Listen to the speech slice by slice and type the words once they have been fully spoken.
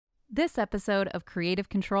This episode of Creative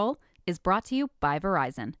Control is brought to you by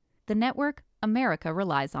Verizon, the network America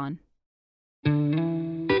relies on.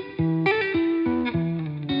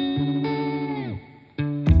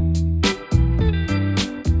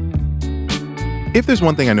 If there's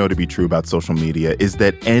one thing I know to be true about social media is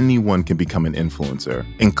that anyone can become an influencer,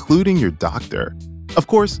 including your doctor. Of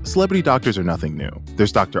course, celebrity doctors are nothing new.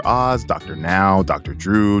 There's Dr. Oz, Dr. Now, Dr.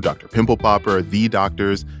 Drew, Dr. Pimple Popper, The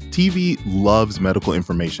Doctors. TV loves medical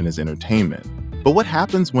information as entertainment. But what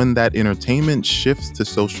happens when that entertainment shifts to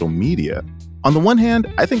social media? On the one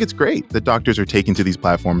hand, I think it's great that doctors are taking to these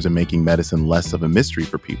platforms and making medicine less of a mystery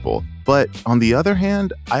for people. But on the other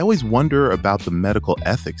hand, I always wonder about the medical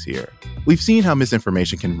ethics here. We've seen how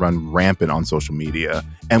misinformation can run rampant on social media,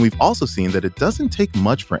 and we've also seen that it doesn't take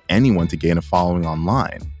much for anyone to gain a following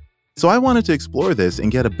online. So I wanted to explore this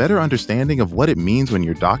and get a better understanding of what it means when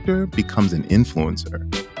your doctor becomes an influencer.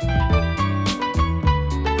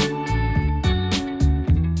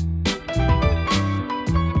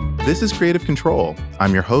 This is Creative Control.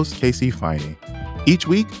 I'm your host, Casey Finey. Each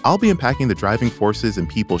week, I'll be unpacking the driving forces and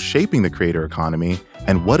people shaping the creator economy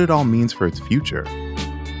and what it all means for its future.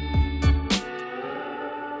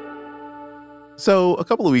 So a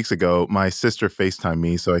couple of weeks ago, my sister FaceTimed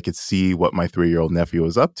me so I could see what my 3-year-old nephew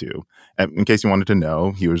was up to. And in case you wanted to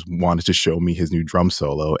know, he wanted to show me his new drum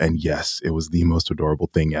solo. And yes, it was the most adorable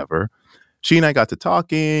thing ever. She and I got to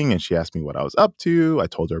talking, and she asked me what I was up to. I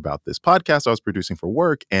told her about this podcast I was producing for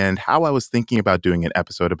work and how I was thinking about doing an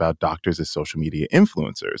episode about doctors as social media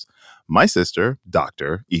influencers. My sister,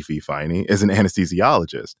 Dr. Ify Finey, is an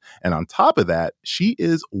anesthesiologist. And on top of that, she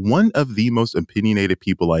is one of the most opinionated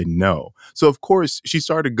people I know. So, of course, she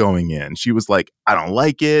started going in. She was like, I don't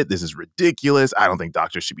like it. This is ridiculous. I don't think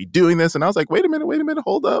doctors should be doing this. And I was like, wait a minute,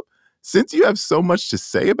 hold up. Since you have so much to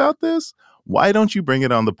say about this, why don't you bring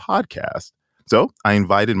it on the podcast? So I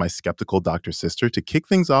invited my skeptical doctor sister to kick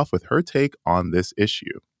things off with her take on this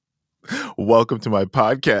issue. Welcome to my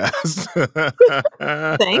podcast.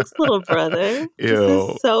 Thanks, little brother. Ew.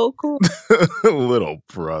 This is so cool. Little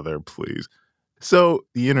brother, please. So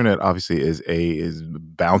the internet obviously is a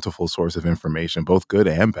bountiful source of information, both good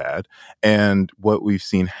and bad. And what we've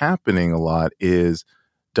seen happening a lot is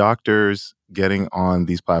doctors getting on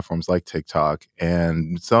these platforms like TikTok,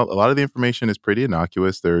 and so a lot of the information is pretty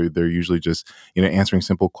innocuous. They're usually just answering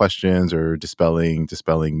simple questions or dispelling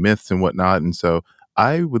myths and whatnot. And so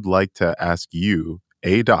I would like to ask you,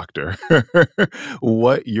 a doctor,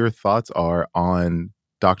 what your thoughts are on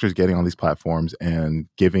doctors getting on these platforms and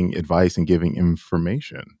giving advice and giving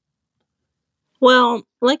information. Well,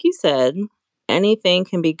 like you said, anything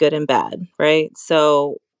can be good and bad, right?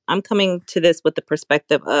 So I'm coming to this with the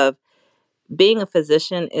perspective of being a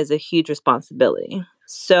physician is a huge responsibility.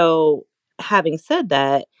 So having said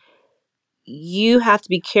that, you have to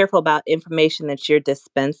be careful about information that you're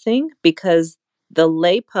dispensing because the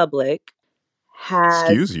lay public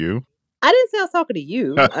Excuse has. you. I didn't say I was talking to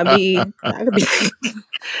you. I mean, I could be,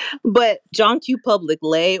 but John Q. Public,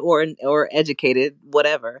 lay or educated,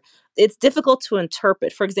 whatever. It's difficult to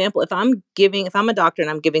interpret. For example, if I'm a doctor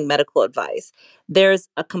and I'm giving medical advice, there's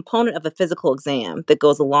a component of a physical exam that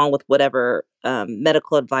goes along with whatever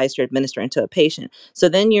medical advice you're administering to a patient. So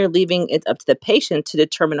then you're leaving it up to the patient to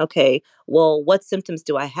determine, okay, well, what symptoms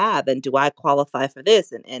do I have, and do I qualify for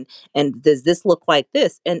this, and does this look like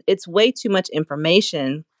this? And it's way too much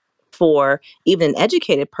information for even an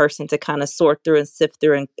educated person to kind of sort through and sift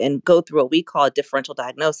through and go through what we call a differential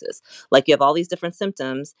diagnosis. Like you have all these different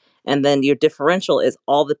symptoms, and then your differential is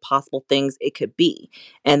all the possible things it could be.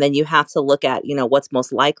 And then you have to look at, what's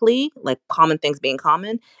most likely, like common things being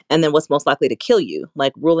common, and then what's most likely to kill you,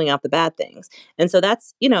 like ruling out the bad things. And so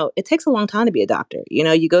that's, it takes a long time to be a doctor.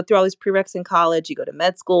 You go through all these prereqs in college, you go to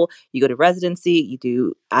med school, you go to residency,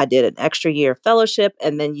 I did an extra year of fellowship,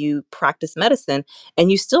 and then you practice medicine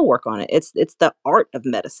and you still work on it. It's the art of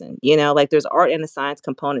medicine, like there's art and a science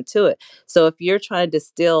component to it. So if you're trying to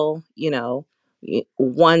distill,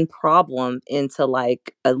 one problem into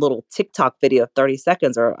like a little TikTok video of 30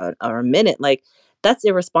 seconds or a minute, like that's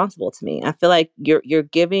irresponsible to me. I feel like you're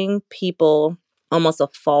giving people almost a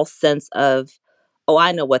false sense of, oh,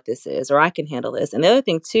 I know what this is, or I can handle this. And the other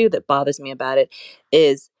thing too that bothers me about it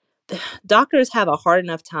is doctors have a hard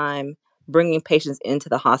enough time bringing patients into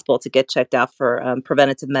the hospital to get checked out for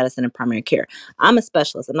preventative medicine and primary care. I'm a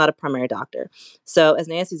specialist. I'm not a primary doctor. So as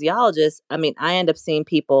an anesthesiologist, I mean, I end up seeing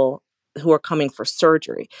people who are coming for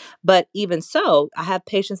surgery. But even so, I have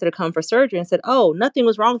patients that are coming for surgery and said, oh, nothing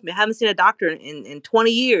was wrong with me. I haven't seen a doctor in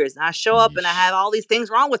 20 years. And I show up and I have all these things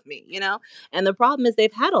wrong with me, And the problem is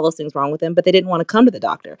they've had all those things wrong with them, but they didn't want to come to the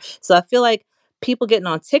doctor. So I feel like people getting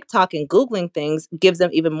on TikTok and Googling things gives them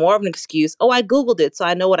even more of an excuse. Oh, I Googled it, so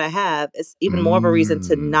I know what I have. It's even more of a reason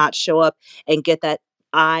to Mm. not show up and get that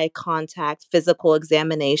eye contact, physical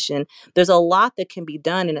examination. There's a lot that can be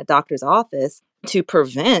done in a doctor's office to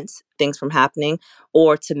prevent things from happening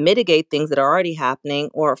or to mitigate things that are already happening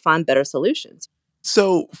or find better solutions.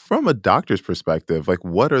 So, from a doctor's perspective, like,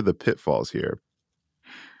 what are the pitfalls here?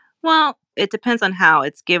 Well, it depends on how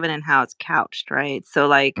it's given and how it's couched, right? So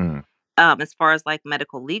like Mm. as far as like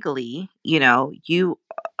medical legally, you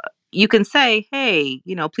can say, hey,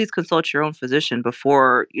 please consult your own physician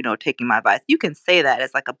before, taking my advice. You can say that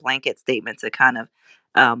as like a blanket statement to kind of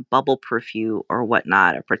bubble proof you or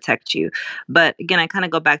whatnot or protect you. But again, I kind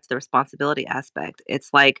of go back to the responsibility aspect.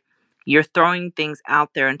 It's like you're throwing things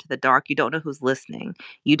out there into the dark. You don't know who's listening.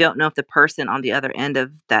 You don't know if the person on the other end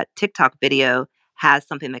of that TikTok video has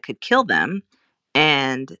something that could kill them.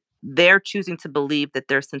 And they're choosing to believe that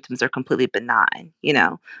their symptoms are completely benign.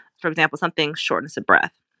 For example, something shortness of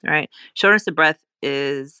breath, right? Shortness of breath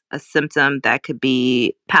is a symptom that could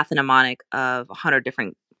be pathognomonic of 100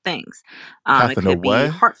 different things. It Pathano could be what?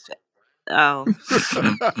 heart fit. Oh,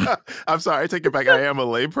 I'm sorry. I take it back. I am a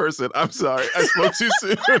layperson. I'm sorry. I spoke too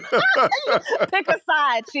soon. pick a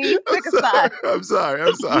side, Chief. Pick a side. I'm sorry.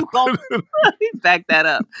 I'm sorry. You gon' back that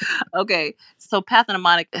up. Okay, so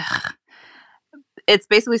pathognomonic. It's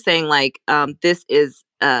basically saying like this is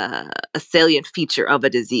a salient feature of a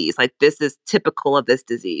disease. Like this is typical of this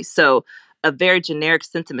disease. So a very generic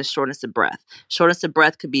symptom is shortness of breath. Shortness of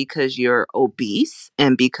breath could be because you're obese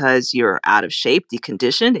and because you're out of shape,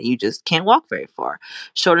 deconditioned, and you just can't walk very far.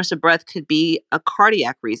 Shortness of breath could be a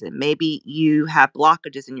cardiac reason. Maybe you have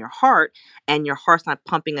blockages in your heart and your heart's not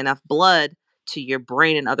pumping enough blood to your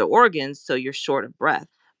brain and other organs, so you're short of breath.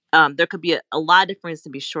 There could be a lot of different reasons to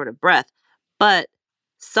be short of breath, but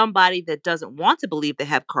somebody that doesn't want to believe they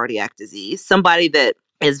have cardiac disease, somebody that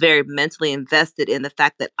is very mentally invested in the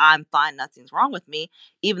fact that I'm fine, nothing's wrong with me,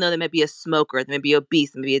 even though they may be a smoker, they may be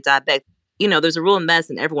obese, they may be a diabetic. There's a rule in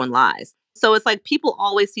medicine, everyone lies. So it's like people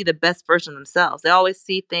always see the best version of themselves. They always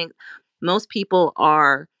see things. Most people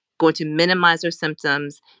are going to minimize their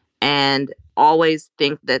symptoms and always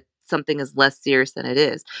think that something is less serious than it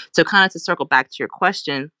is. So kind of to circle back to your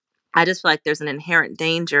question, I just feel like there's an inherent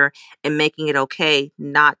danger in making it okay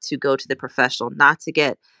not to go to the professional, not to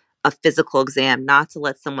get a physical exam, not to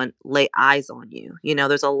let someone lay eyes on you.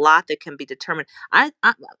 There's a lot that can be determined. I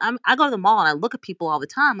go to the mall and I look at people all the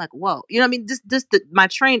time, like, whoa, what I mean, my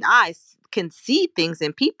trained eyes can see things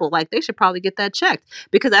in people. Like they should probably get that checked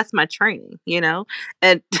because that's my training.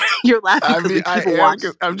 And you're laughing I because mean, I people am. watch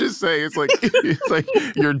 'Cause I'm just saying, it's like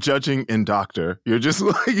you're judging in doctor. You're just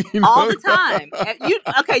like, all the time. And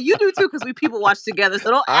you do too because we people watch together.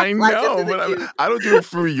 So don't I act like this know, isn't but you. I don't do it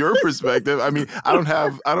from your perspective. I mean, I don't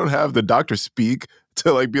have the doctor speak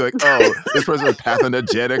to like be like, oh, this person is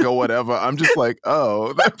pathogenic or whatever. I'm just like,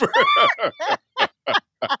 oh,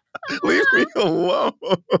 leave me alone.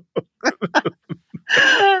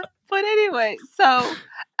 But anyway,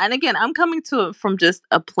 and again, I'm coming to it from just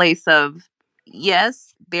a place of,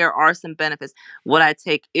 yes, there are some benefits. What I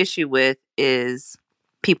take issue with is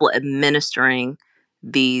people administering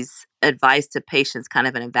these advice to patients kind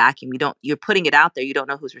of in a vacuum. You're putting it out there. You don't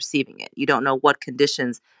know who's receiving it. You don't know what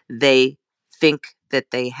conditions they think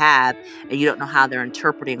that they have, and you don't know how they're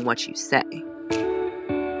interpreting what you say.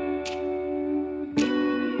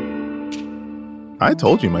 I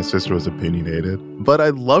told you my sister was opinionated, but I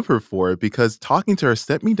love her for it because talking to her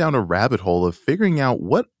set me down a rabbit hole of figuring out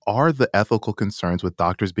what are the ethical concerns with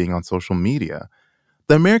doctors being on social media.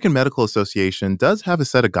 The American Medical Association does have a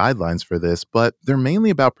set of guidelines for this, but they're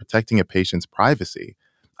mainly about protecting a patient's privacy.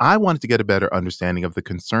 I wanted to get a better understanding of the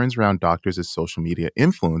concerns around doctors as social media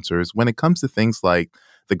influencers when it comes to things like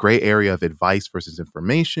the gray area of advice versus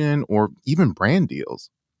information or even brand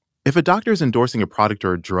deals. If a doctor is endorsing a product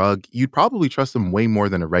or a drug, you'd probably trust them way more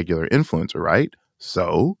than a regular influencer, right?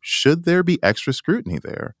 So, should there be extra scrutiny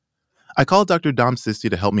there? I called Dr. Dom Sisti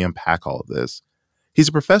to help me unpack all of this. He's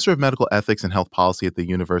a professor of medical ethics and health policy at the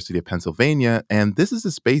University of Pennsylvania, and this is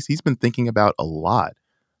a space he's been thinking about a lot.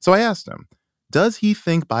 So I asked him, does he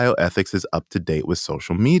think bioethics is up to date with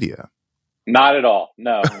social media? Not at all.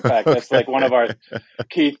 No. In fact, that's like one of our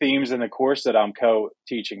key themes in the course that I'm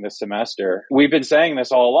co-teaching this semester. We've been saying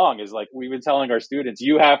this all along is like, we've been telling our students,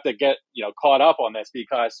 you have to get, caught up on this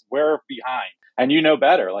because we're behind and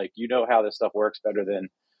better. Like, how this stuff works better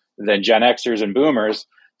than Gen Xers and boomers.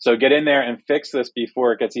 So get in there and fix this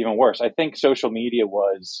before it gets even worse. I think social media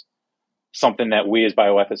was something that we as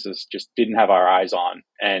bioethicists just didn't have our eyes on.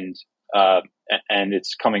 And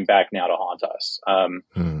it's coming back now to haunt us.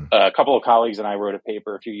 A couple of colleagues and I wrote a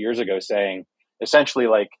paper a few years ago saying essentially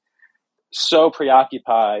like so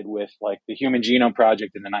preoccupied with like the Human Genome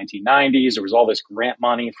Project in the 1990s. There was all this grant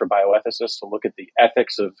money for bioethicists to look at the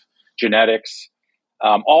ethics of genetics.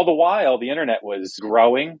 All the while, the internet was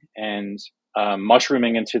growing and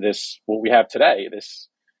mushrooming into this, what we have today, this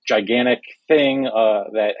gigantic thing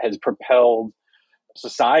that has propelled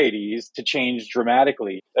societies to change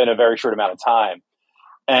dramatically in a very short amount of time.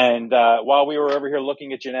 And while we were over here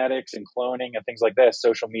looking at genetics and cloning and things like this,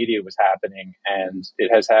 social media was happening, and it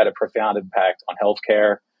has had a profound impact on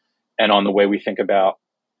healthcare and on the way we think about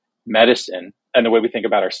medicine and the way we think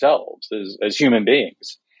about ourselves as human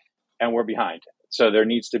beings. And we're behind. So there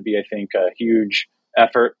needs to be, I think, a huge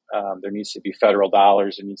effort. There needs to be federal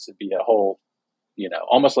dollars. There needs to be a whole,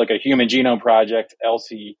 almost like a Human Genome Project,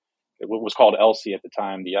 ELSI, what was called ELSI at the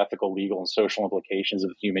time, the ethical, legal, and social implications of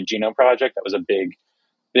the Human Genome Project. That was a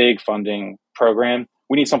big funding program.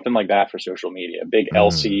 We need something like that for social media, a big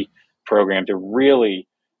ELSI program to really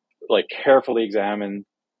like carefully examine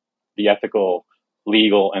the ethical,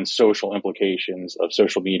 legal, and social implications of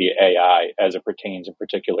social media AI as it pertains in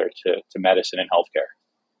particular to medicine and healthcare.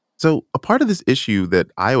 So a part of this issue that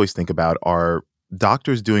I always think about are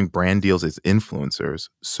doctors doing brand deals as influencers.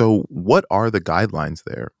 So what are the guidelines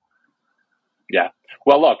there? Yeah.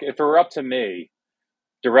 Well, look, if it were up to me,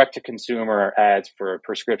 direct-to-consumer ads for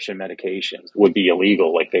prescription medications would be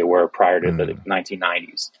illegal like they were prior to the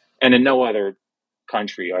 1990s. And in no other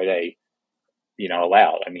country are they,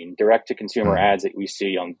 allowed. I mean, direct-to-consumer ads that we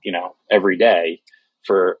see on, every day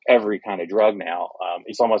for every kind of drug now,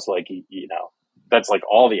 it's almost like, that's like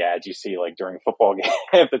all the ads you see like during football games,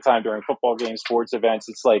 half the time during football games, sports events.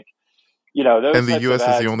 It's like, those and the U.S.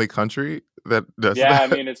 is the only country that does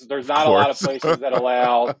that? I mean, there's not a lot of places that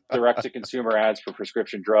allow direct-to-consumer ads for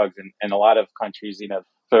prescription drugs. And a lot of countries,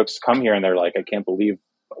 folks come here and they're like, I can't believe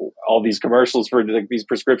all these commercials for these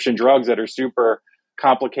prescription drugs that are super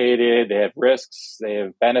complicated. They have risks, they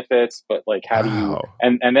have benefits, but like, how do you,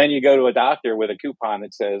 and then you go to a doctor with a coupon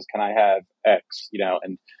that says, can I have X,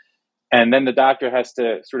 and then the doctor has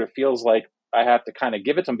to sort of feels like, I have to kind of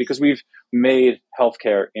give it to them because we've made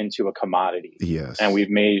healthcare into a commodity. Yes. And we've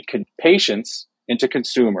made patients into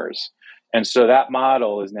consumers. And so that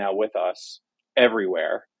model is now with us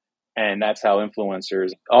everywhere. And that's how influencers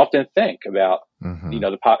often think about,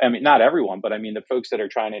 not everyone, but the folks that are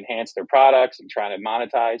trying to enhance their products and trying to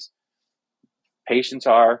monetize. Patients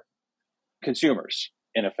are consumers,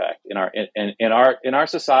 in effect, in our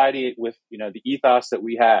society with, the ethos that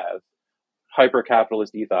we have.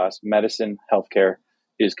 Hyper-capitalist ethos, medicine, healthcare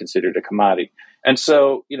is considered a commodity. And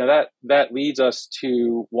so, that leads us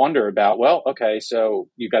to wonder about, well, okay, so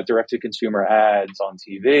you've got direct-to-consumer ads on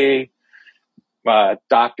TV,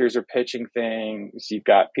 doctors are pitching things, you've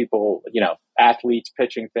got people, athletes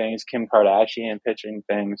pitching things, Kim Kardashian pitching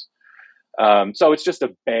things. So it's just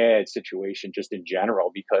a bad situation just in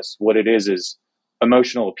general, because what it is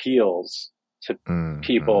emotional appeals to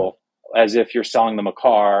people as if you're selling them a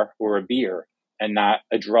car or a beer and not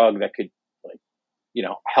a drug that could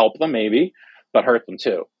help them maybe, but hurt them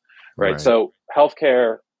too. Right. So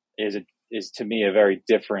healthcare is to me a very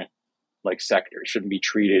different sector. It shouldn't be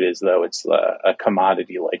treated as though it's a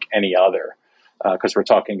commodity like any other, because we're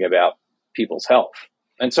talking about people's health.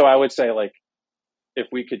 And so I would say if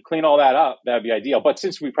we could clean all that up, that'd be ideal. But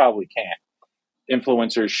since we probably can't,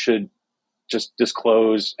 influencers should just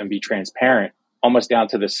disclose and be transparent almost down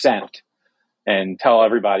to the cent and tell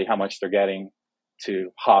everybody how much they're getting to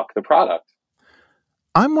hawk the product.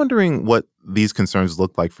 I'm wondering what these concerns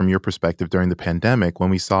looked like from your perspective during the pandemic when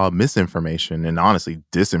we saw misinformation and honestly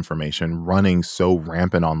disinformation running so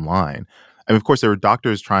rampant online. And of course, there were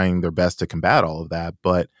doctors trying their best to combat all of that,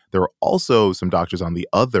 but there were also some doctors on the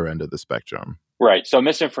other end of the spectrum. Right. So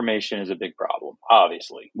misinformation is a big problem,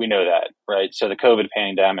 obviously. We know that, right? So the COVID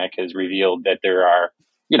pandemic has revealed that there are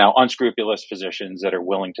unscrupulous physicians that are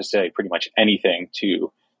willing to say pretty much anything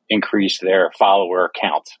to increase their follower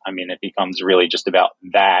count. It becomes really just about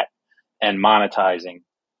that and monetizing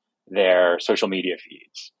their social media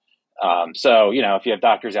feeds. So, if you have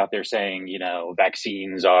doctors out there saying,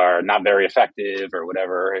 vaccines are not very effective or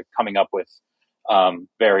whatever, coming up with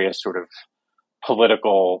various sort of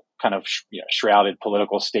political kind of, shrouded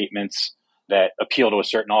political statements that appeal to a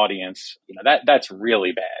certain audience, that's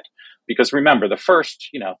really bad. Because remember, the first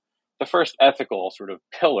ethical sort of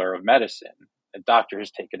pillar of medicine, a doctor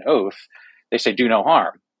has taken oath, they say do no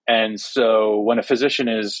harm. And so when a physician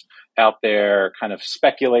is out there kind of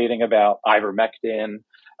speculating about ivermectin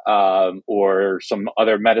or some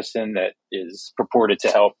other medicine that is purported to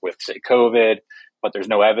help with, say, COVID, but there's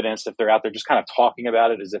no evidence if they're out there just kind of talking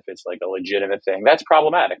about it as if it's like a legitimate thing. That's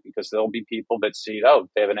problematic because there'll be people that see, oh,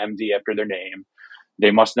 they have an MD after their name.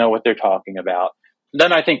 They must know what they're talking about.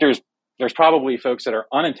 Then I think there's probably folks that are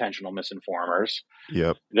unintentional misinformers.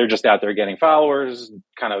 Yep. They're just out there getting followers,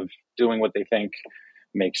 kind of doing what they think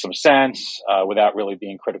makes some sense without really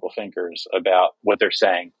being critical thinkers about what they're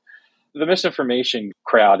saying. The misinformation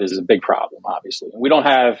crowd is a big problem, obviously. We don't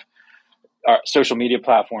have our social media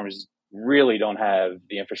platforms really don't have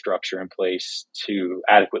the infrastructure in place to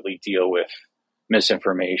adequately deal with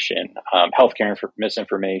misinformation, healthcare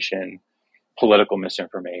misinformation, political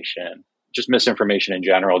misinformation, just misinformation in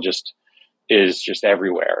general is just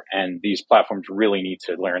everywhere. And these platforms really need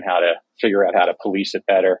to learn how to figure out how to police it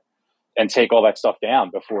better and take all that stuff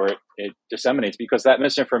down before it disseminates, because that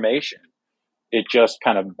misinformation, it just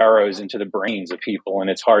kind of burrows into the brains of people and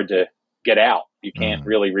it's hard to get out. You can't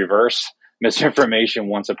really reverse misinformation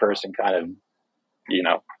once a person kind of,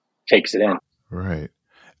 takes it in. Right.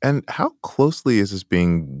 And how closely is this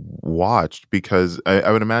being watched? Because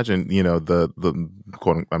I would imagine, the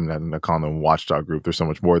quote, I'm not going to call them a watchdog group. There's so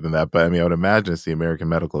much more than that. But I mean, I would imagine it's the American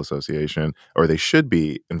Medical Association, or they should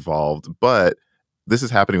be involved. But this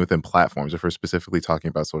is happening within platforms, if we're specifically talking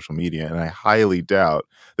about social media. And I highly doubt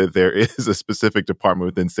that there is a specific department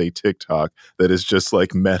within, say, TikTok that is just like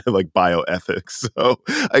bioethics. So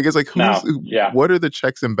I guess what are the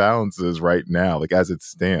checks and balances right now? Like as it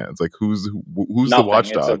stands, like who's Nothing. the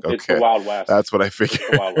watchdog? It's the Wild West. That's what I figured.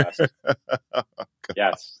 It's the Wild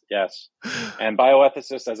West. Yes. And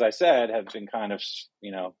bioethicists, as I said, have been kind of,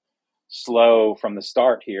 slow from the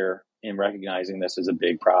start here in recognizing this as a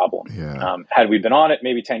big problem. Yeah. Had we been on it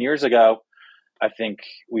maybe 10 years ago, I think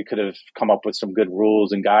we could have come up with some good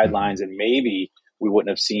rules and guidelines, and maybe we wouldn't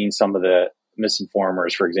have seen some of the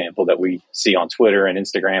misinformers, for example, that we see on Twitter and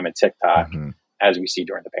Instagram and TikTok as we see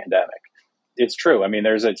during the pandemic. It's true. I mean,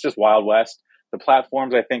 it's just Wild West. The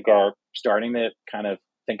platforms, I think, are starting to kind of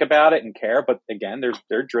think about it and care, but again,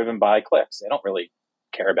 they're driven by clicks. They don't really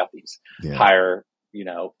care about these higher,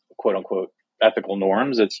 quote unquote, ethical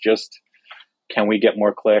norms. It's just, can we get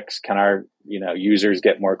more clicks? Can our, users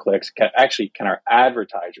get more clicks? Can our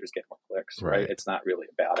advertisers get more clicks? Right. It's not really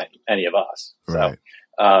about any of us. Right.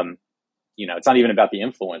 So, it's not even about the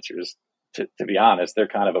influencers. To be honest, they're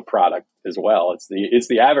kind of a product as well. It's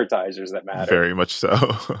the advertisers that matter. Very much so.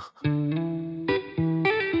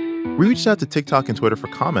 We reached out to TikTok and Twitter for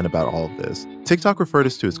comment about all of this. TikTok referred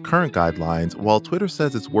us to its current guidelines, while Twitter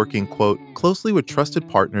says it's working, quote, closely with trusted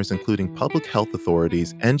partners including public health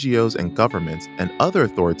authorities, NGOs, and governments, and other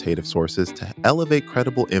authoritative sources to elevate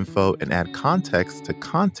credible info and add context to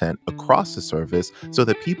content across the service so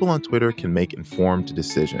that people on Twitter can make informed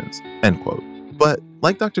decisions, end quote. But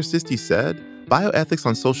like Dr. Sisti said, bioethics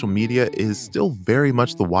on social media is still very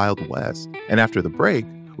much the Wild West. And after the break,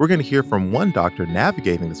 we're going to hear from one doctor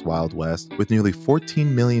navigating this Wild West with nearly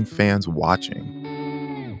 14 million fans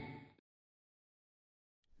watching.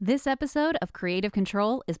 This episode of Creative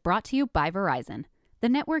Control is brought to you by Verizon, the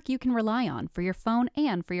network you can rely on for your phone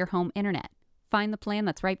and for your home internet. Find the plan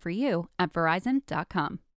that's right for you at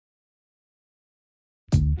Verizon.com.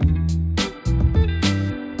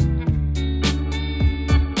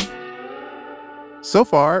 So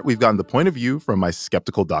far, we've gotten the point of view from my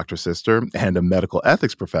skeptical doctor sister and a medical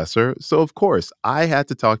ethics professor, so of course, I had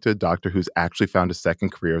to talk to a doctor who's actually found a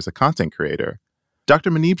second career as a content creator.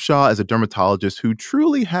 Dr. Muneeb Shah is a dermatologist who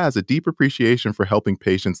truly has a deep appreciation for helping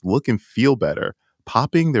patients look and feel better,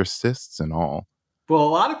 popping their cysts and all. Well, a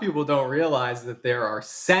lot of people don't realize that there are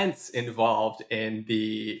scents involved in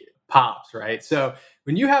the pops, right? So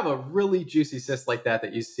when you have a really juicy cyst like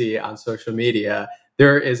that you see on social media,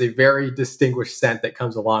 there is a very distinguished scent that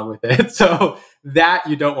comes along with it. So that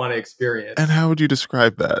you don't want to experience. And how would you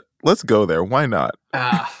describe that? Let's go there. Why not?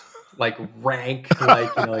 Like rank,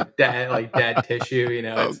 like dead tissue.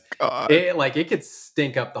 Oh, God. It could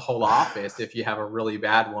stink up the whole office if you have a really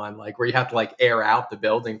bad one, like where you have to air out the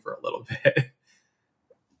building for a little bit.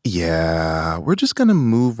 Yeah, we're just going to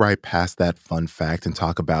move right past that fun fact and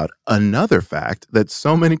talk about another fact that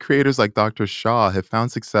so many creators like Dr. Shah have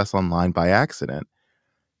found success online by accident.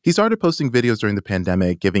 He started posting videos during the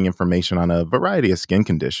pandemic, giving information on a variety of skin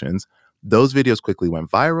conditions. Those videos quickly went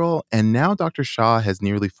viral, and now Dr. Shah has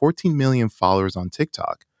nearly 14 million followers on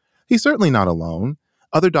TikTok. He's certainly not alone.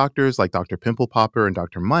 Other doctors like Dr. Pimple Popper and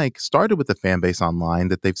Dr. Mike started with a fan base online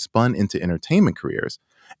that they've spun into entertainment careers.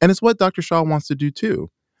 And it's what Dr. Shah wants to do too.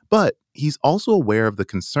 But he's also aware of the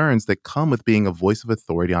concerns that come with being a voice of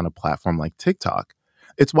authority on a platform like TikTok.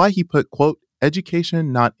 It's why he put, quote,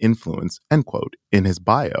 education, not influence, end quote, in his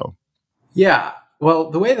bio. Yeah.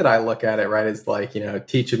 Well, the way that I look at it, right, is like,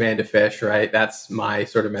 teach a man to fish, right? That's my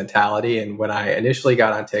sort of mentality. And when I initially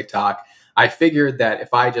got on TikTok, I figured that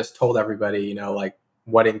if I just told everybody, like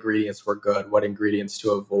what ingredients were good, what ingredients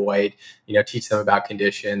to avoid, teach them about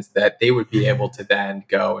conditions, that they would be able to then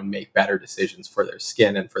go and make better decisions for their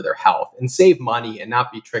skin and for their health and save money and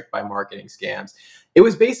not be tricked by marketing scams. It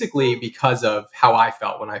was basically because of how I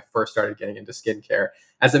felt when I first started getting into skincare.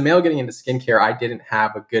 As a male getting into skincare, I didn't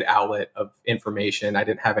have a good outlet of information. I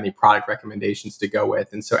didn't have any product recommendations to go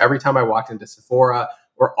with. And so every time I walked into Sephora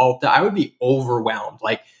or Ulta, I would be overwhelmed.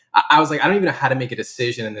 Like I was like, I don't even know how to make a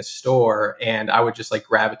decision in this store. And I would just like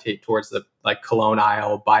gravitate towards the like cologne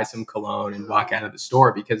aisle, buy some cologne and walk out of the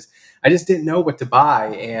store because I just didn't know what to buy.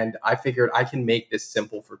 And I figured I can make this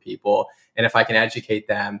simple for people. And if I can educate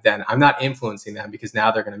them, then I'm not influencing them because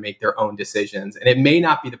now they're going to make their own decisions. And it may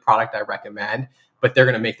not be the product I recommend, but they're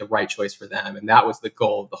going to make the right choice for them. And that was the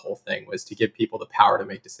goal of the whole thing, was to give people the power to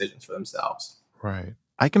make decisions for themselves. Right.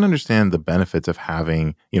 I can understand the benefits of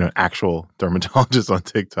having, an actual dermatologist on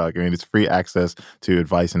TikTok. I mean, it's free access to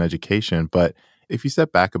advice and education. But if you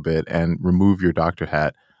step back a bit and remove your doctor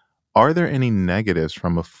hat, are there any negatives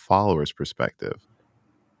from a follower's perspective?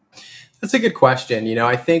 That's a good question.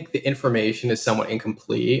 I think the information is somewhat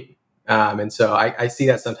incomplete. And so I see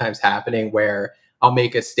that sometimes happening where I'll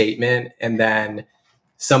make a statement and then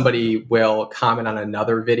somebody will comment on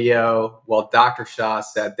another video. Well, Dr. Shah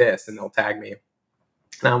said this, and they'll tag me.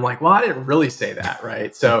 And I'm like, well, I didn't really say that,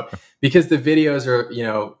 right? So because the videos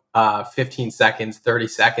are, 15 seconds, 30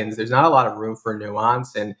 seconds, there's not a lot of room for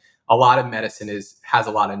nuance. And a lot of medicine has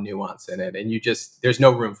a lot of nuance in it. And there's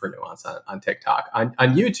no room for nuance on TikTok. On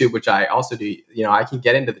YouTube, which I also do, I can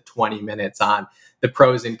get into the 20 minutes on the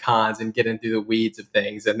pros and cons and get into the weeds of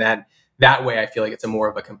things. And then that way I feel like it's a more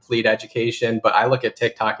of a complete education. But I look at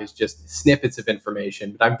TikTok as just snippets of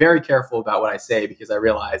information. But I'm very careful about what I say because I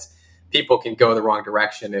realize people can go the wrong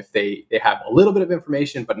direction if they have a little bit of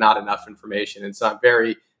information, but not enough information. And so I'm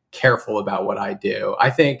very careful about what I do. I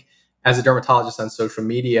think as a dermatologist on social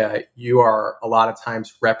media, you are a lot of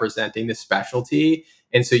times representing the specialty.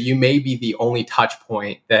 And so you may be the only touch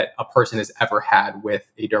point that a person has ever had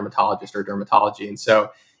with a dermatologist or dermatology. And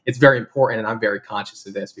so it's very important. And I'm very conscious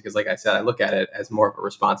of this because, like I said, I look at it as more of a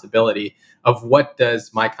responsibility of what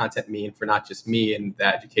does my content mean for not just me and the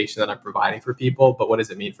education that I'm providing for people, but what does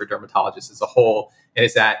it mean for dermatologists as a whole? And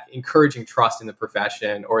is that encouraging trust in the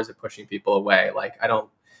profession, or is it pushing people away? Like, I don't,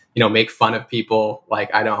 make fun of people.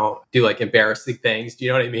 Like, I don't do like embarrassing things. Do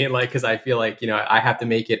you know what I mean? Like, cause I feel like, I have to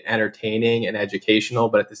make it entertaining and educational,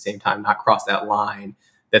 but at the same time, not cross that line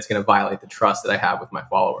that's going to violate the trust that I have with my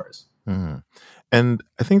followers. Mm-hmm. And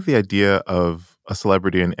I think the idea of a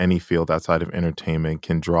celebrity in any field outside of entertainment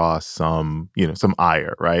can draw some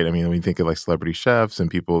ire, right? I mean, when you think of like celebrity chefs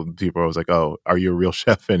and people are always like, oh, are you a real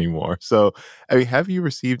chef anymore? So, I mean, have you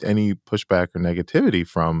received any pushback or negativity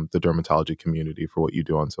from the dermatology community for what you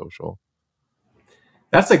do on social?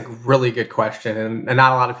 That's a really good question. And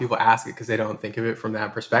not a lot of people ask it because they don't think of it from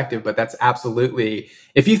that perspective. But that's absolutely,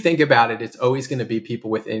 if you think about it, it's always going to be people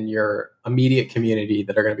within your immediate community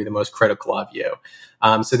that are going to be the most critical of you.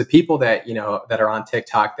 So the people that, that are on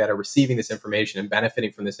TikTok that are receiving this information and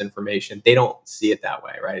benefiting from this information, they don't see it that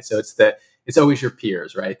way, right? So it's always your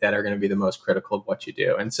peers, right, that are going to be the most critical of what you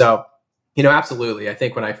do. And so, absolutely. I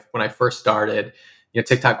think when I first started,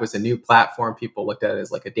 TikTok was a new platform. People looked at it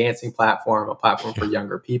as like a dancing platform, a platform for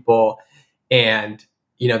younger people. And,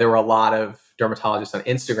 there were a lot of dermatologists on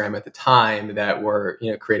Instagram at the time that were,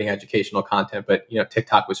 creating educational content. But,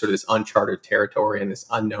 TikTok was sort of this uncharted territory and this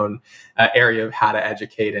unknown area of how to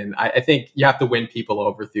educate. And I think you have to win people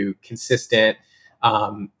over through consistent,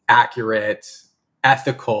 accurate,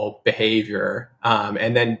 ethical behavior.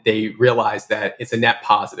 And then they realize that it's a net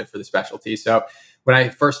positive for the specialty. So when I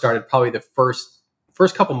first started, probably the first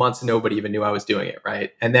couple months, nobody even knew I was doing it,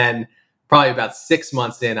 right? And then probably about 6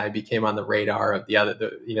 months in, I became on the radar of the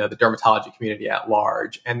dermatology community at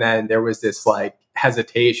large. And then there was this like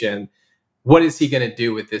hesitation. What is he going to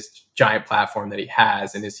do with this giant platform that he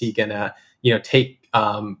has? And is he going to,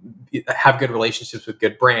 have good relationships with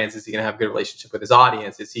good brands? Is he going to have good relationship with his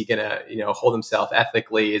audience? Is he going to, hold himself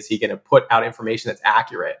ethically? Is he going to put out information that's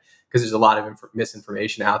accurate? Because there's a lot of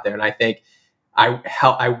misinformation out there. And I think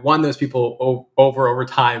I won those people over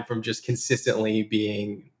time from just consistently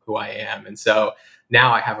being who I am. And so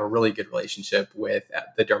now I have a really good relationship with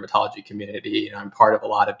the dermatology community. I'm part of a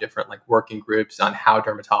lot of different like working groups on how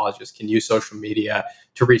dermatologists can use social media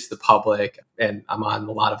to reach the public. And I'm on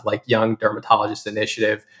a lot of like young dermatologist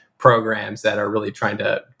initiative programs that are really trying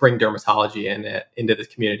to bring dermatology into the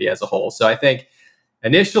community as a whole. So I think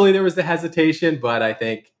initially there was the hesitation, but I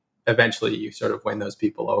think eventually you sort of win those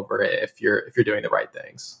people over if you're doing the right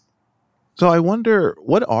things. So I wonder,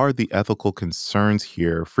 what are the ethical concerns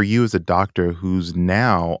here for you as a doctor who's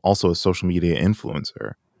now also a social media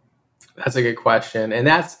influencer? That's a good question. And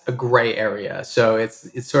that's a gray area. So it's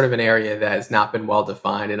sort of an area that has not been well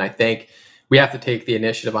defined. And I think we have to take the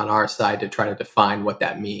initiative on our side to try to define what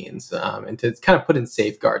that means, and to kind of put in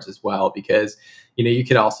safeguards as well, because, you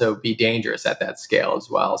could also be dangerous at that scale as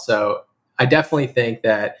well. So I definitely think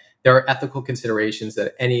that there are ethical considerations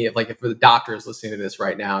that if the doctor is listening to this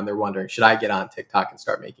right now and they're wondering, should I get on TikTok and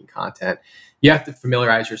start making content? You have to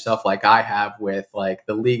familiarize yourself, like I have, with like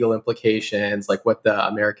the legal implications, like what the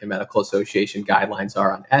American Medical Association guidelines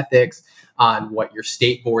are on ethics, on what your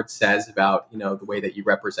state board says about, the way that you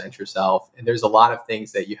represent yourself. And there's a lot of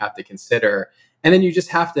things that you have to consider. And then you just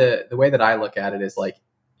have to, the way that I look at it is like,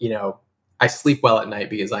 I sleep well at night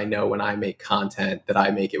because I know when I make content that I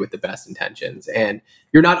make it with the best intentions. And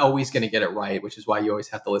you're not always going to get it right, which is why you always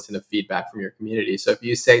have to listen to feedback from your community. So if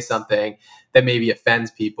you say something that maybe offends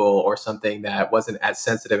people, or something that wasn't as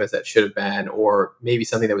sensitive as it should have been, or maybe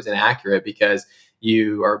something that was inaccurate because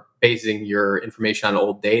you are basing your information on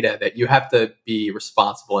old data, that you have to be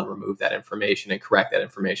responsible and remove that information and correct that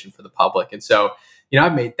information for the public. And so,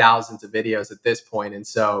 I've made thousands of videos at this point. And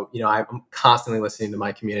so, I'm constantly listening to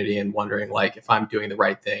my community and wondering like if I'm doing the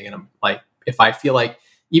right thing. And I'm like, if I feel like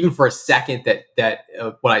even for a second that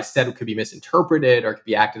what I said could be misinterpreted or could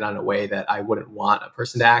be acted on in a way that I wouldn't want a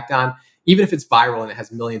person to act on, even if it's viral and it has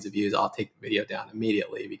millions of views, I'll take the video down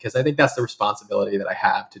immediately, because I think that's the responsibility that I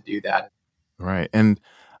have to do that. Right. And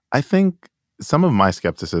I think some of my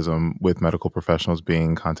skepticism with medical professionals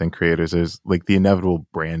being content creators is like the inevitable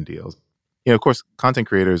brand deals. Of course, content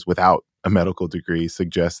creators without a medical degree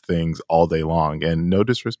suggest things all day long, and no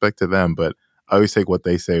disrespect to them, but I always take what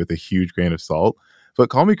they say with a huge grain of salt. But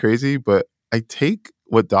call me crazy, but I take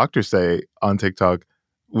what doctors say on TikTok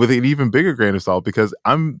with an even bigger grain of salt, because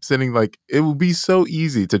I'm sitting like, it would be so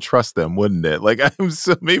easy to trust them, wouldn't it? Like,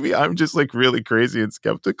 maybe I'm just like really crazy and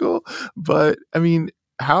skeptical, but I mean,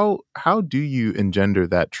 how do you engender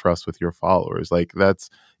that trust with your followers? Like, that's,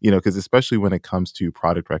 because especially when it comes to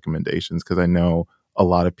product recommendations, because I know a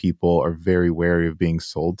lot of people are very wary of being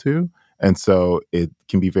sold to, and so it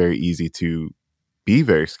can be very easy to be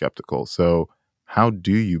very skeptical. So how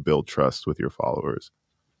do you build trust with your followers?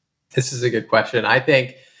 This is a good question. I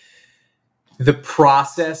think the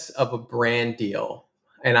process of a brand deal,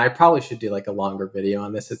 and I probably should do like a longer video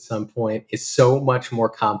on this at some point, is so much more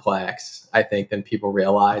complex, I think, than people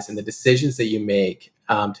realize. And the decisions that you make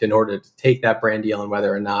in order to take that brand deal, and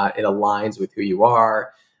whether or not it aligns with who you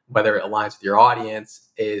are, whether it aligns with your audience,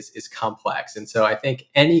 is complex. And so I think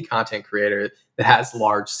any content creator that has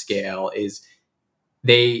large scale is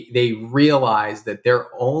they realize that their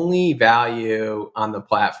only value on the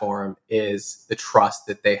platform is the trust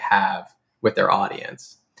that they have with their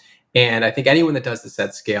audience. And I think anyone that does this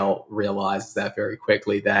at scale realizes that very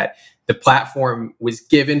quickly, that the platform was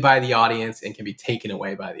given by the audience and can be taken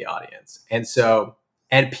away by the audience. And so,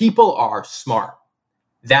 and people are smart.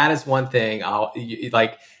 That is one thing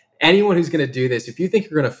like anyone who's going to do this, if you think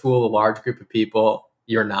you're going to fool a large group of people,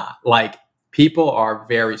 you're not. Like, people are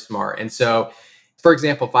very smart. And so, for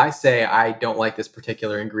example, if I say I don't like this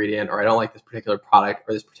particular ingredient, or I don't like this particular product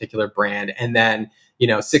or this particular brand, and then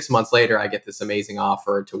 6 months later I get this amazing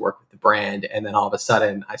offer to work with the brand, and then all of a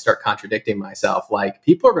sudden I start contradicting myself, like,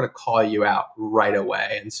 people are going to call you out right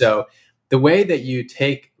away. And so the way that you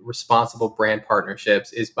take responsible brand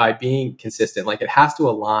partnerships is by being consistent. Like, it has to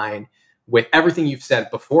align with everything you've said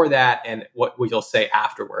before that and what you'll say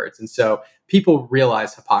afterwards. And so people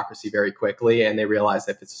realize hypocrisy very quickly, and they realize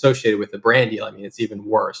that if it's associated with a brand deal, I mean, it's even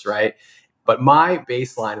worse, right? But my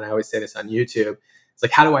baseline, and I always say this on YouTube, it's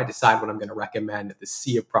like, how do I decide what I'm going to recommend the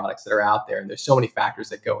sea of products that are out there? And there's so many factors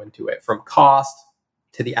that go into it, from cost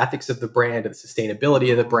to the ethics of the brand, to the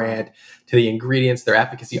sustainability of the brand, to the ingredients, their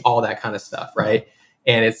efficacy, all that kind of stuff, right?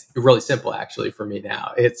 And it's really simple, actually, for me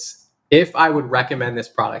now. It's, if I would recommend this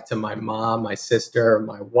product to my mom, my sister,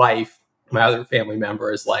 my wife, my other family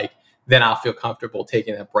members, like, then I'll feel comfortable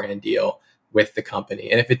taking that brand deal with the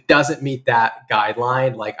company. And if it doesn't meet that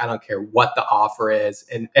guideline, like, I don't care what the offer is.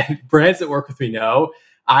 And brands that work with me know,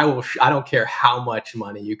 I don't care how much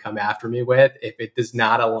money you come after me with. If it does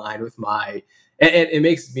not align with my, and it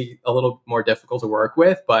makes me a little more difficult to work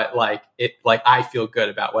with, but like I feel good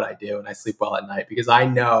about what I do, and I sleep well at night, because I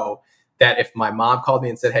know that if my mom called me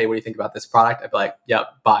and said, hey, what do you think about this product? I'd be like,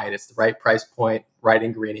 yep, buy it. It's the right price point, right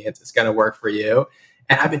ingredients. It's going to work for you.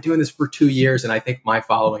 And I've been doing this for 2 years, and I think my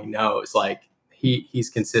following knows, like, he's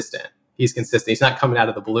consistent. He's consistent. He's not coming out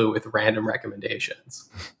of the blue with random recommendations.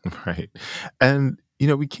 Right. And,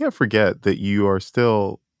 We can't forget that you are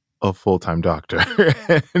still a full-time doctor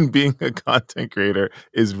and being a content creator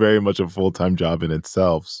is very much a full-time job in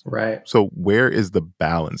itself. Right. So where is the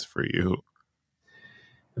balance for you?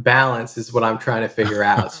 The balance is what I'm trying to figure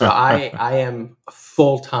out. So I am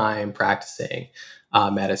full-time practicing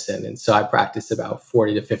medicine. And so I practice about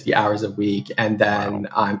 40 to 50 hours a week. And then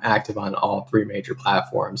I'm active on all three major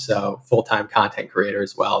platforms. So full-time content creator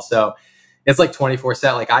as well. So it's like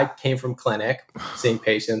 24/7. Like I came from clinic seeing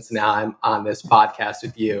patients. Now I'm on this podcast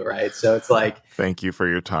with you. Right. So it's like, thank you for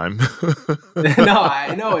your time. No,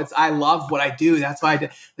 I know I love what I do. That's why I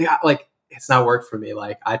did. Like it's not work for me.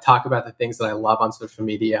 Like I talk about the things that I love on social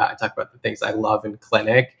media. I talk about the things I love in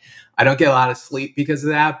clinic. I don't get a lot of sleep because of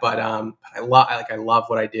that, but I love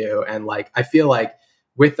what I do. And like, I feel like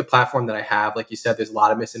with the platform that I have, like you said, there's a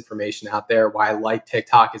lot of misinformation out there. Why I like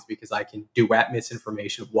TikTok is because I can duet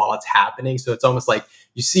misinformation while it's happening. So it's almost like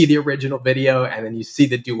you see the original video and then you see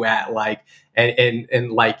the duet, like,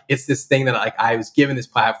 and like, it's this thing that like I was given this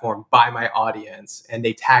platform by my audience and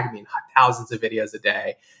they tag me in thousands of videos a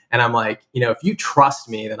day. And I'm like, if you trust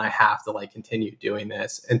me, then I have to like continue doing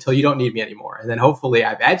this until you don't need me anymore. And then hopefully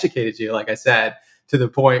I've educated you, like I said, to the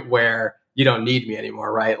point where you don't need me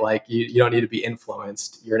anymore, right? Like you don't need to be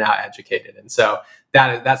influenced. You're now educated. And so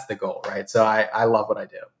that's the goal, right? So I love what I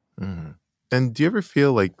do. Mm-hmm. And do you ever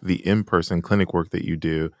feel like the in-person clinic work that you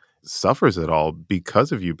do suffers at all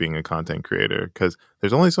because of you being a content creator? Because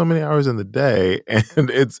there's only so many hours in the day and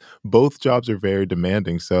it's both jobs are very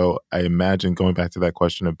demanding. So I imagine going back to that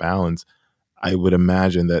question of balance, I would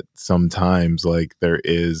imagine that sometimes like there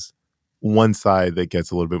is one side that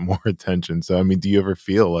gets a little bit more attention. So, I mean, do you ever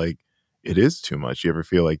feel like it is too much? Do you ever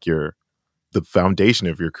feel like the foundation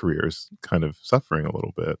of your career is kind of suffering a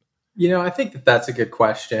little bit? I think that's a good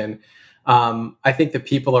question. I think the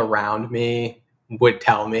people around me would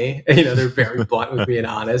tell me, they're very blunt with me and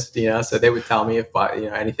honest, so they would tell me if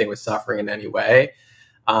anything was suffering in any way.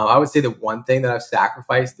 I would say the one thing that I've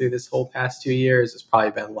sacrificed through this whole past 2 years has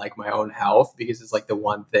probably been like my own health, because it's like the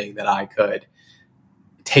one thing that I could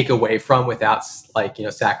take away from without like,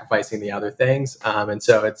 sacrificing the other things. And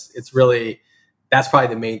so it's really, that's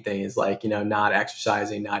probably the main thing is like, not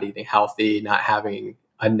exercising, not eating healthy, not having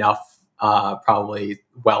enough probably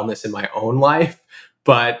wellness in my own life.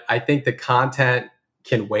 But I think the content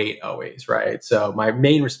can wait always, right? So my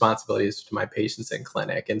main responsibility is to my patients in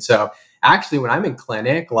clinic. And so actually when I'm in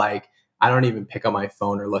clinic, like I don't even pick up my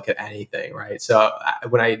phone or look at anything, right? So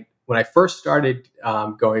when I first started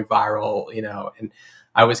going viral, and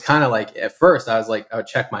I was kind of like, at first I was like, I would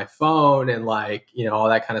check my phone and like, all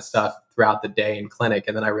that kind of stuff throughout the day in clinic.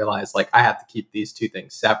 And then I realized like I have to keep these two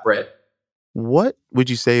things separate. What would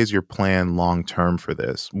you say is your plan long-term for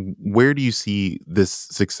this? Where do you see this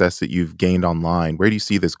success that you've gained online? Where do you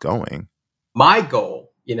see this going? My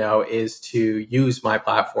goal, is to use my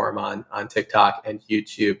platform on TikTok and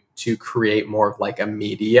YouTube to create more of like a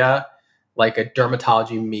media, like a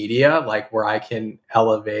dermatology media, like where I can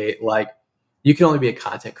elevate, like you can only be a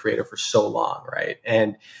content creator for so long, right?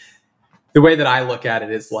 And the way that I look at it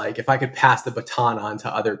is like, if I could pass the baton on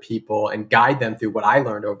to other people and guide them through what I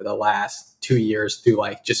learned over the last 2 years through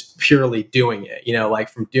like just purely doing it, like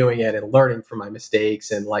from doing it and learning from my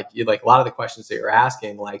mistakes. And like a lot of the questions that you're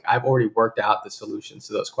asking, like I've already worked out the solutions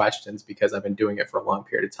to those questions because I've been doing it for a long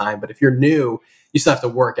period of time. But if you're new, you still have to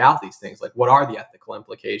work out these things. Like what are the ethical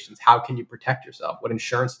implications? How can you protect yourself? What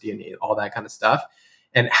insurance do you need? All that kind of stuff.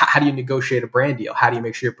 And how do you negotiate a brand deal? How do you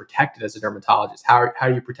make sure you're protected as a dermatologist? How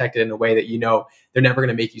do you protect it in a way that they're never going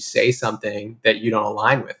to make you say something that you don't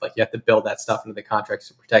align with? Like you have to build that stuff into the contracts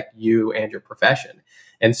to protect you and your profession.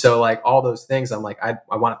 And so like all those things, I'm like,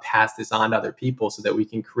 I want to pass this on to other people so that we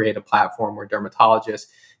can create a platform where dermatologists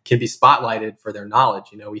can be spotlighted for their knowledge.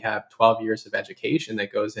 We have 12 years of education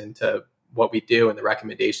that goes into what we do and the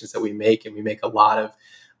recommendations that we make. And we make a lot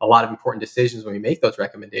of important decisions when we make those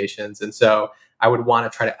recommendations. And so I would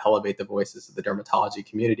want to try to elevate the voices of the dermatology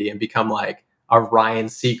community and become like a Ryan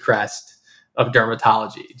Seacrest of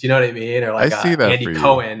dermatology. Do you know what I mean? Or like Andy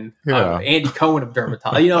Cohen, Andy Cohen of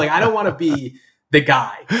dermatology. Like I don't want to be the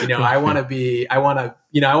guy. I want to be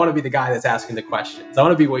the guy that's asking the questions. I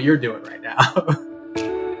want to be what you're doing right now.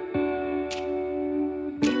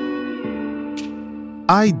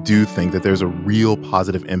 I do think that there's a real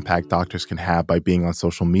positive impact doctors can have by being on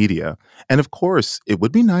social media. And of course, it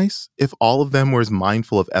would be nice if all of them were as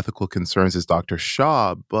mindful of ethical concerns as Dr.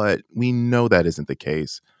 Shah, but we know that isn't the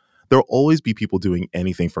case. There'll always be people doing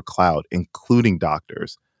anything for clout, including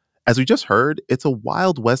doctors. As we just heard, it's a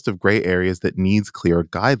wild west of gray areas that needs clearer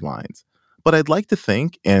guidelines. But I'd like to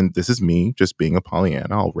think, and this is me just being a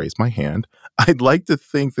Pollyanna, I'll raise my hand. I'd like to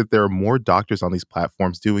think that there are more doctors on these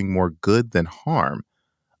platforms doing more good than harm.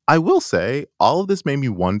 I will say, all of this made me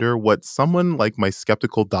wonder what someone like my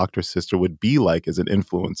skeptical doctor sister would be like as an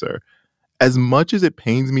influencer. As much as it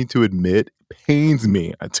pains me to admit,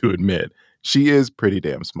 she is pretty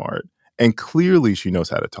damn smart. And clearly she knows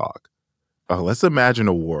how to talk. Oh, let's imagine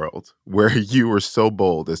a world where you were so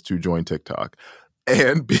bold as to join TikTok.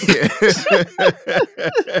 And because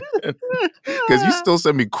you still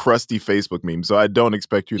send me crusty Facebook memes, so I don't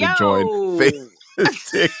expect you to join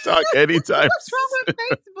TikTok anytime. What's wrong with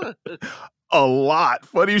Facebook? A lot.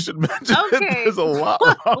 Funny you should mention it. There's a lot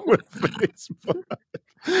wrong with Facebook.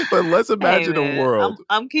 But let's imagine a world.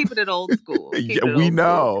 I'm keeping it old school. Yeah, we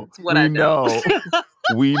know. It's what I know.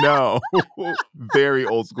 We know. Very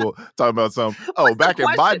old school. Talking about back in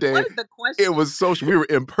my day, it was social. We were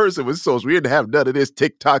in person with social. We didn't have none of this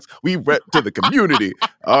TikToks. We went to the community.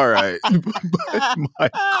 All right. But my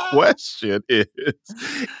question is,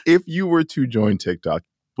 if you were to join TikTok,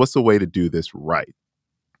 what's the way to do this right?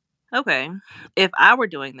 Okay. If I were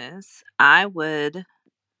doing this, I would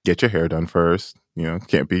get your hair done first.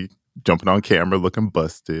 Can't be jumping on camera looking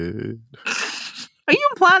busted. Are you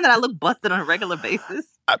implying that I look busted on a regular basis?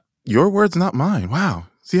 Your words, not mine. Wow.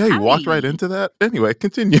 See how you walked right into that? Anyway,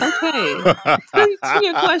 continue. Okay. To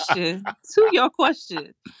your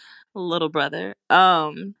question, little brother.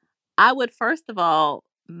 I would first of all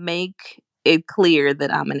make it clear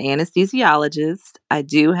that I'm an anesthesiologist. I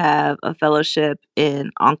do have a fellowship in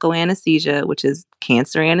oncoanesthesia, which is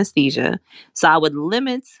cancer anesthesia. So I would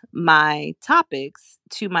limit my topics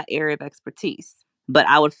to my area of expertise. But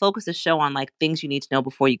I would focus the show on things you need to know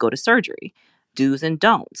before you go to surgery, do's and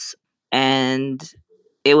don'ts. And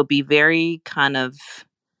it would be very kind of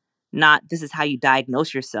not this is how you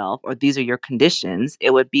diagnose yourself or these are your conditions.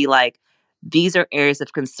 It would be these are areas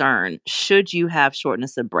of concern. Should you have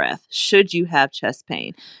shortness of breath? Should you have chest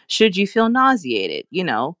pain? Should you feel nauseated?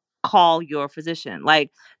 Call your physician.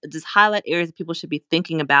 Just highlight areas that people should be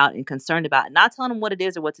thinking about and concerned about. Not telling them what it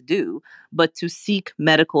is or what to do, but to seek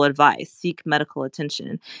medical advice, seek medical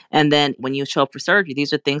attention. And then when you show up for surgery,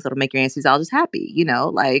 these are things that'll make your anesthesiologist happy.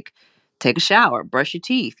 Take a shower, brush your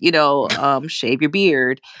teeth, shave your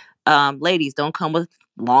beard. Ladies, don't come with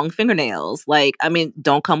long fingernails.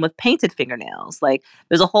 Don't come with painted fingernails.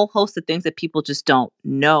 There's a whole host of things that people just don't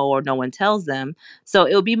know or no one tells them. So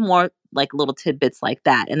it would be more little tidbits like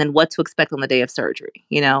that. And then what to expect on the day of surgery,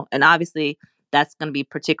 and obviously that's going to be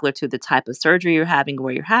particular to the type of surgery you're having,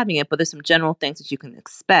 where you're having it, but there's some general things that you can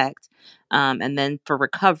expect. And then for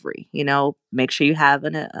recovery, make sure you have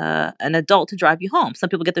an adult to drive you home. Some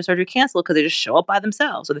people get their surgery canceled because they just show up by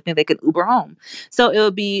themselves, or they think they can Uber home. So it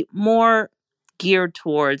would be more geared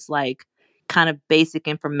towards kind of basic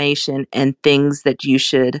information and things that you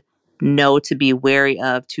should know to be wary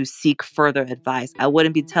of to seek further advice. I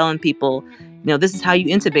wouldn't be telling people, this is how you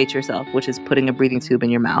intubate yourself, which is putting a breathing tube in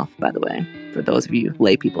your mouth, by the way, for those of you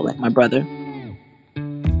lay people like my brother.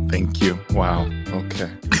 Thank you. Wow. Okay.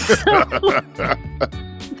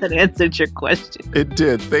 That answered your question. It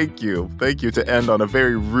did. Thank you. Thank you, to end on a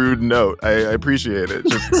very rude note. I appreciate it.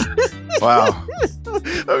 Wow.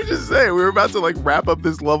 I was just saying, we were about to wrap up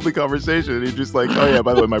this lovely conversation, and you're just oh yeah,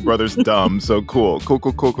 by the way, my brother's dumb. So cool.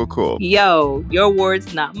 Cool. Yo, your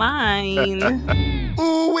words, not mine.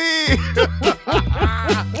 Ooh-wee.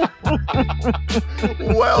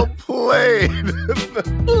 Well played.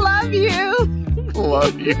 Love you.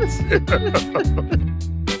 Love you too.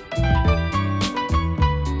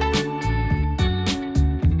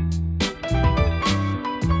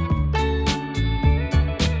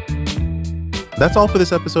 That's all for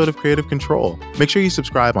this episode of Creative Control. Make sure you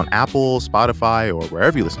subscribe on Apple, Spotify, or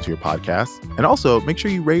wherever you listen to your podcasts. And also, make sure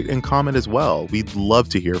you rate and comment as well. We'd love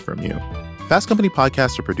to hear from you. Fast Company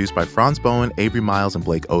podcasts are produced by Franz Bowen, Avery Miles, and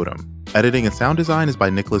Blake Odom. Editing and sound design is by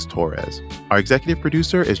Nicholas Torres. Our executive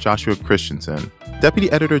producer is Joshua Christensen.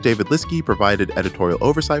 Deputy editor David Liskey provided editorial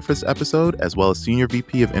oversight for this episode, as well as Senior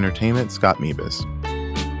VP of Entertainment Scott Mebus.